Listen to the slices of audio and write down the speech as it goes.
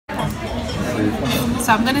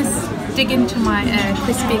So I'm gonna dig into my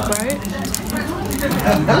crispy groat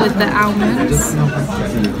with the almonds.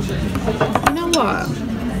 You know what?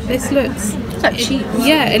 This looks like cheese.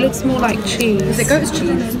 Yeah, it looks more like cheese. Is it goat's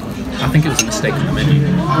cheese? I think it was a mistake on the menu.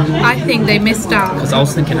 I think they missed out. Because I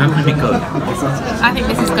was thinking, how can it be good? I think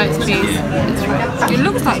this is goat's cheese. It's right. It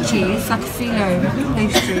looks like cheese, like a phyllo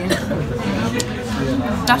pastry.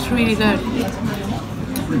 That's really good.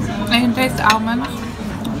 I can taste the almonds.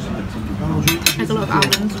 There's a lot of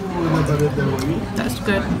almonds. That's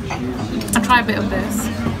good. I'll try a bit of this.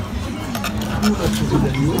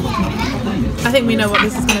 I think we know what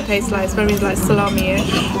this is going to taste like. It's very like salami-ish.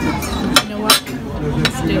 You know what?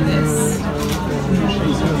 Let's do this.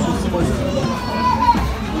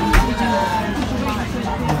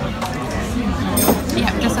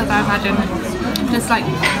 Yeah, just as I imagined. Just like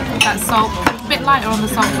that salt. A bit lighter on the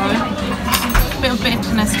salt though. A bit of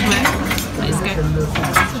bitterness to it. But it's good.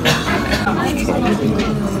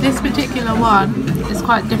 This particular one is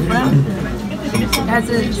quite different. It has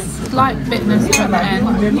a slight bitterness to the end.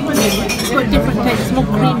 It's got a different taste. It's more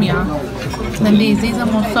creamier than these. These are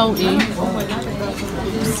more salty.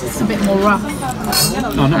 It's a bit more rough.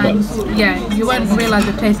 Oh, not bad. Yeah, you won't realise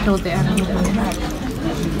the taste till the end.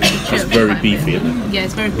 It's very beefy, isn't it? Yeah,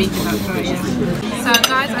 it's very beefy, that's right, yeah. So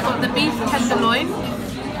guys, I got the beef tenderloin,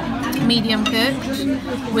 medium cooked,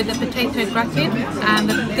 with the potato gratin, and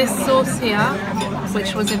this sauce here,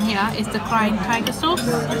 which was in here, is the crying tiger sauce.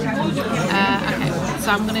 Okay,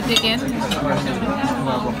 so I'm going to dig in. Let's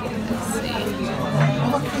see.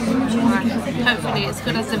 Right. Hopefully it's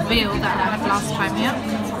good as the veal that I had last time here.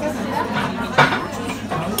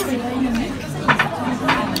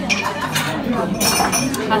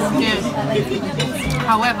 That's good.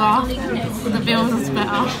 However, the veal is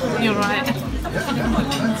better. You're right.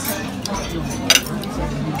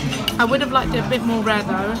 I would have liked it a bit more rare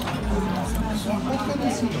though.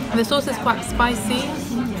 The sauce is quite spicy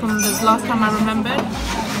from the last time I remembered.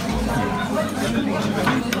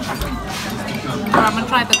 I'm going to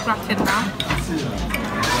try the gratin now.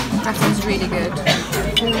 Gratin's really good.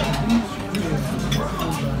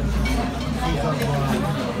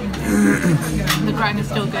 The gratin is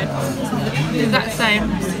still good. It's the exact same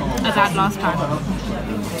as I had last time.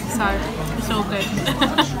 So, it's all good.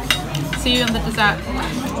 See you on the dessert.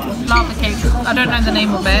 Lava cake. I don't know the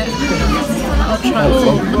name of it. I'll try.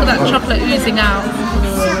 Oh, look at that chocolate oozing out.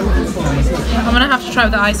 I'm going to have to try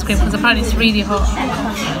with the ice cream because apparently it's really hot.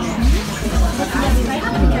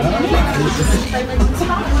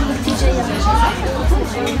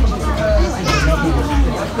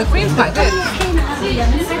 The cream's quite good.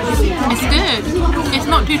 It's good. It's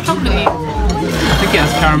not too chocolatey. I think it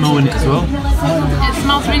has caramel in it as well. It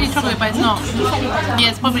smells really chocolatey, but it's not. Yeah,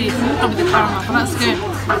 it's probably the caramel, but that's good.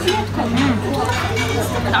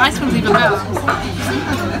 The ice cream's even better.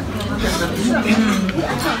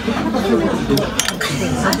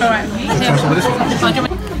 Alright,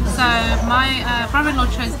 so my brother-in-law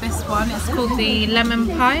chose this one. It's called the lemon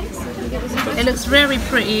pie. It looks very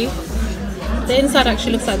pretty. The inside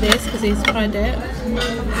actually looks like this because he's tried it.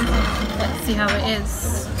 Let's see how it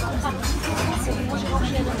is.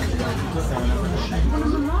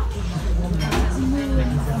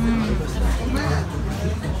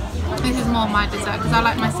 This is more my dessert because I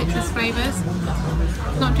like my citrus flavours.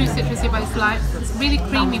 It's not too citrusy, but it's light. It's really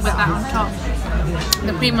creamy with that on top.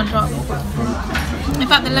 The cream on top. In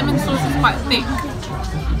fact, the lemon sauce is quite thick.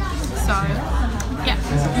 So, yeah.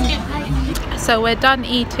 So we're done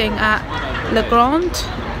eating at Le Grand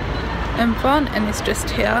Enfants and it's just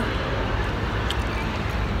here.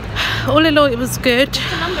 All in all, it was good.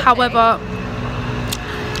 However,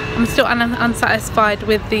 I'm still unsatisfied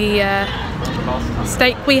with the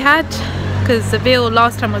steak we had because the veal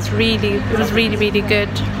last time was really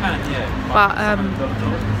good.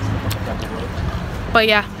 But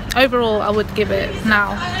yeah, overall I would give it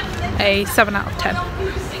now a 7 out of 10.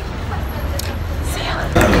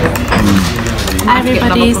 Hi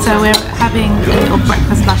everybody, so we're having a little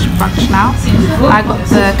breakfast slash brunch now. I got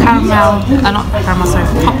the caramel, not caramel, sorry,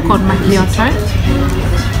 popcorn macchiato.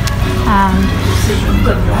 And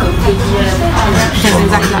it's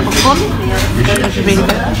exactly like popcorn. It's really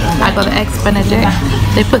good. I got the eggs benedict.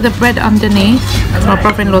 They put the bread underneath. My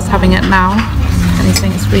brother-in-law's having it now and he's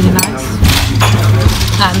saying it's really nice.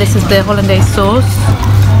 And this is the hollandaise sauce.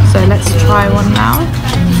 So let's try one now.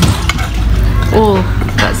 Oh,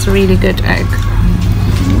 that's a really good egg.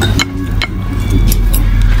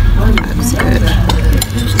 That looks good.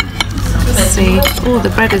 Let's see. Oh, the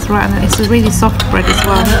bread is right, and it's a really soft bread as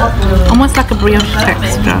well. Almost like a brioche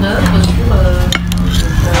texture.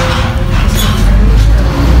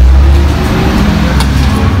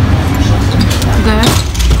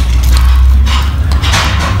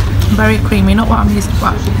 very creamy, not what I'm used to,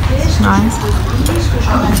 but nice.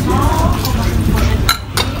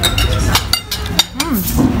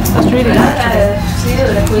 That's really good actually.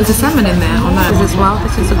 There's a salmon in there or no? This as well.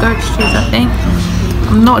 This is a goat cheese, I think.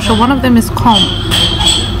 I'm not sure. One of them is comp.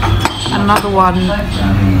 Another one,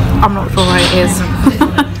 I'm not sure what it is.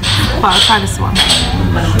 But I'll try this one.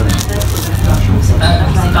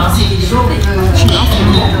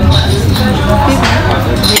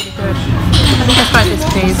 Really good. I think I'll try this,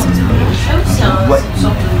 please.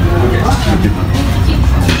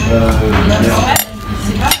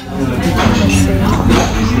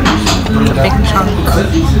 A big chunk.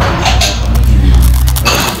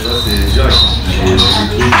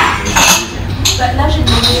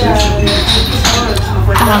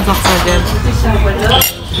 That one's not so good.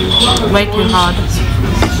 Way too hard.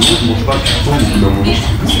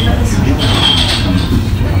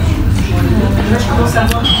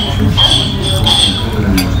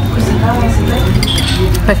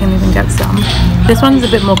 If I can even get some. This one's a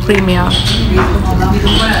bit more creamier.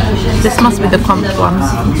 This must be the comped one.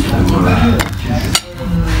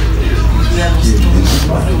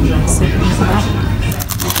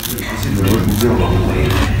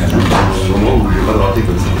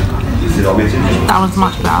 That one's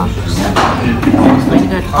much better. It's really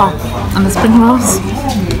good. Oh, and the spring rolls.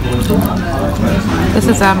 This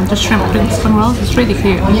is just shrimp spring rolls. It's really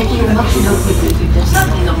cute.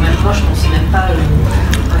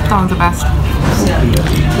 That one's the best.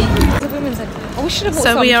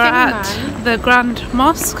 So we are at the Grand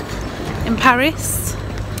Mosque in Paris.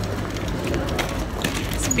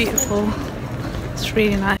 It's beautiful. It's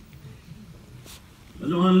really nice.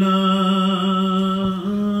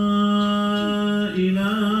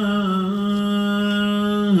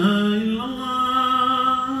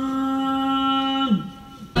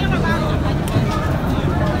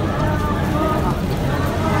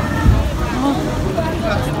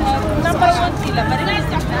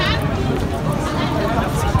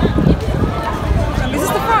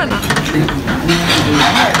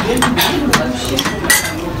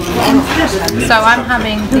 So I'm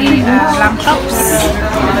having the lamb chops,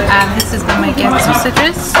 and this is the baguette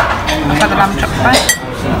sausages. I've got the lamb chops right.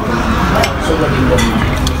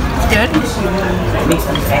 Good.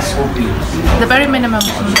 The very minimum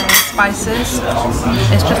from the spices.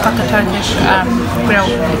 It's just like a Turkish grill.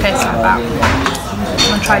 It tastes like that. I'm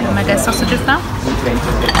gonna try the baguette sausages now.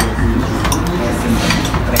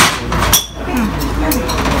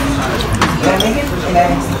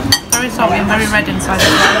 Very salty and very red inside as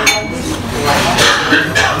well.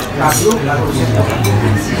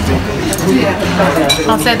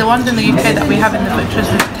 I'll say the ones in the UK that we have in the butchers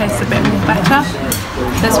taste a bit more better.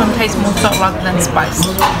 This one tastes more salt rather than spice.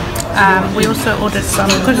 We also ordered some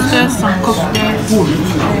couscous, some kofte,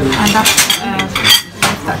 and that's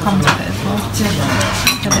that comes with it as well.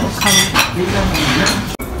 A little curry.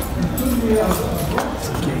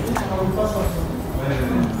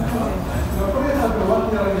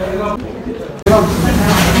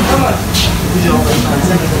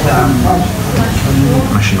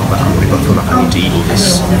 Actually not that hungry, but I feel like I need to eat all this.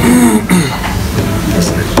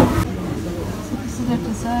 This is a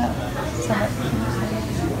dessert selection.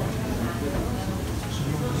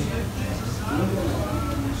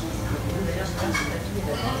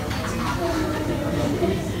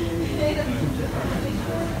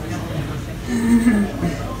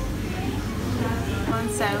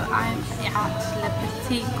 So I'm at Le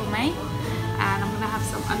Petit Gourmet and I'm going to have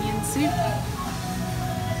some onion soup.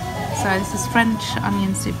 So this is French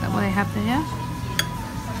onion soup that they have here.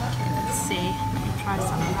 Okay, let's see. Let me try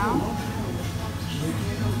some now.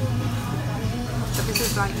 So this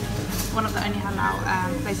is like one of the only halal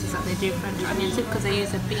places that they do French onion soup because they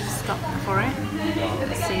use a beef stock for it.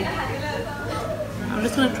 Let's see. I'm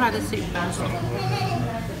just going to try the soup first.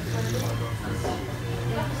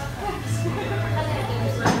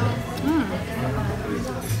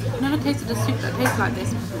 I've never tasted a soup that tastes like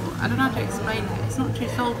this before. I don't know how to explain it. It's not too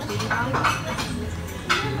salty either.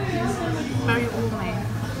 Very warming.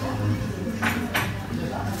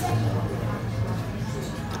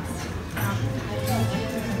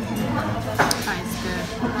 That is good.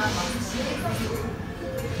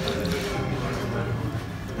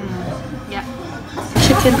 Yeah.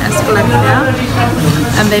 Chicken escalope,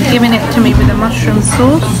 and they've given it to me with a mushroom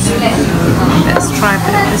sauce. Let's try a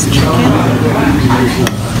bit of this chicken.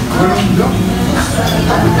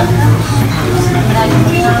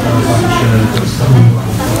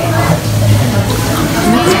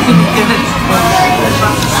 That's pretty good.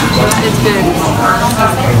 It's good.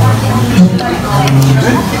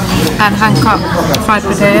 And hand cut fried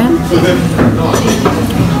potato.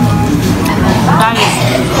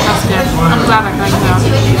 That's good. I'm glad I came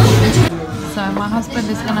here. So my husband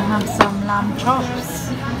is going to have some lamb chops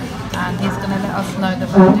and he's going to let us know the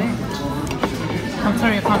verdict. I'm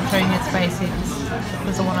sorry I can't show you his face, he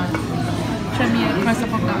doesn't want to trim me close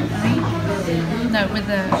up on that with me. No, with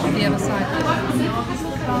the other side.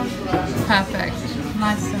 Perfect.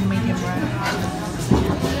 Nice and medium rare.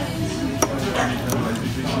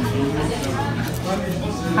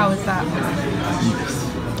 How is that?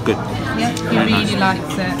 Good. Yeah, he really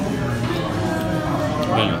likes it.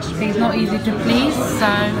 Very nice. He's not easy to please, so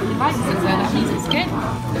he likes it, so that means it's good.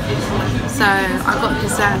 So I've got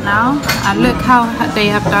dessert now, and look how they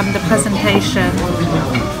have done the presentation.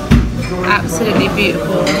 Absolutely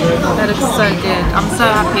beautiful. That looks so good. I'm so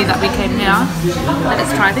happy that we came here.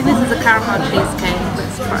 Let's try. I think this is a caramel cheesecake.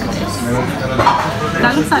 Let's try this.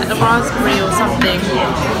 That looks like a raspberry or something.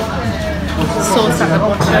 Sauce at the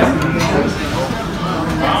bottom.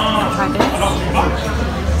 Let's try this.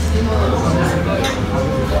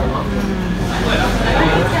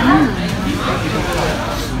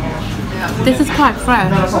 This is quite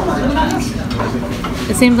fresh.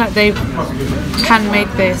 It seems like they've handmade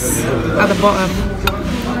this at the bottom.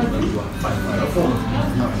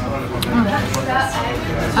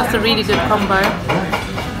 That's a really good combo.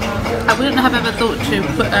 I wouldn't have ever thought to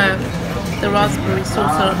put the raspberry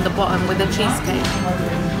sauce on the bottom with the cheesecake.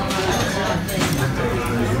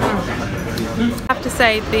 I have to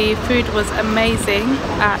say the food was amazing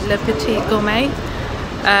at Le Petit Gourmet.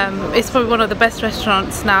 It's probably one of the best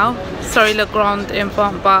restaurants now. Sorry, Le Grand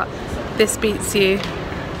Enfants, but this beats you.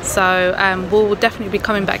 So we'll definitely be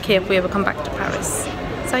coming back here if we ever come back to Paris.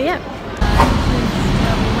 So yeah.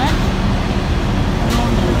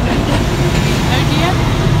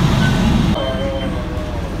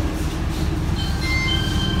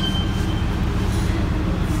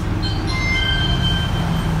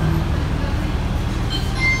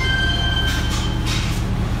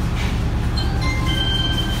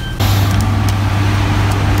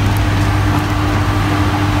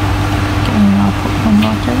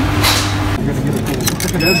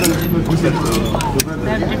 They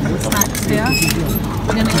have different snacks here. I'm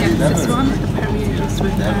going to get this one, the Perrier juice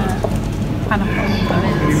with pineapple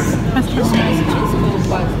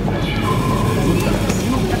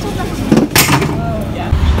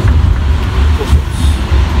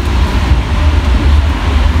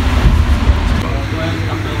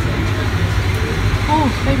Oh,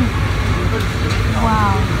 baby.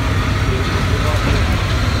 Wow.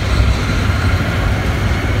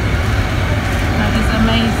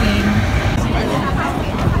 Amazing.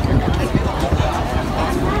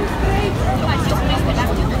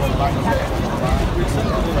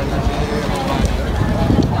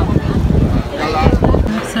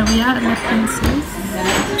 So we are at Le Prince's.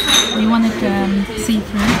 We wanted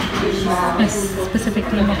seafood,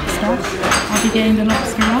 specifically lobster. I'll be getting the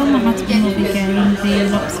lobster roll, my husband will be getting the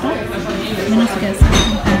lobster. We'll also get some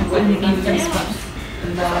and beef as well.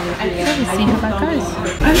 So we'll see how that goes.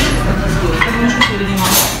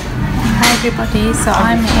 Hi everybody, so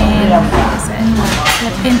I'm in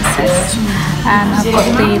Le Prince's and I've got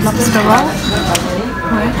the lobster roll.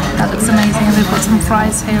 That looks amazing, and we've got some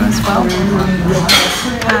fries here as well.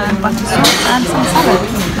 And butter sauce and some salad.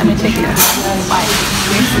 Let me take it. Bye.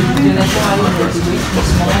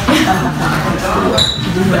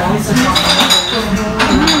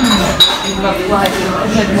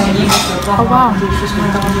 Oh wow,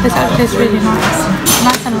 this actually is really nice.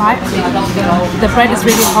 Nice and light. The bread is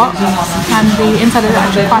really hot and the inside is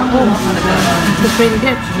actually quite warm. It's really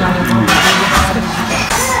good.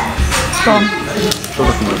 It's gone.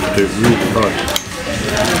 Jonathan has to do it really hard.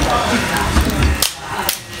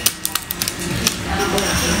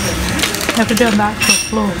 You have to do it on the actual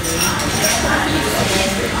floor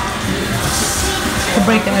to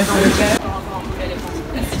break it open.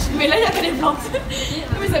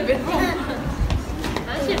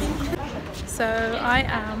 So I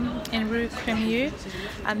am in Rue Geoffroy-Saint-Hilaire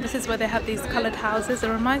and this is where they have these coloured houses. It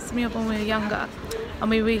reminds me of when we were younger and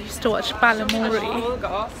we used to watch Balamori.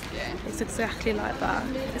 It's exactly like that.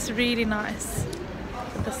 It's really nice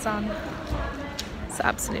with the sun. It's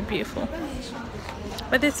absolutely beautiful.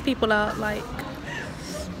 But these people are like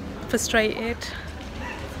frustrated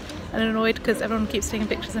and annoyed because everyone keeps taking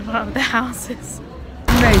pictures in front of their houses.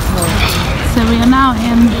 So we are now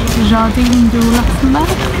in Jardin du Luxembourg.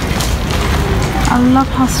 I love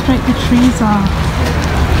how straight the trees are.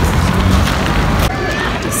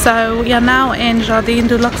 So we are now in Jardin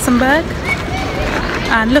du Luxembourg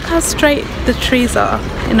and look how straight the trees are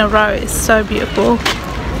in a row. It's so beautiful.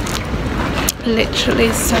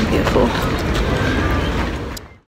 Literally so beautiful.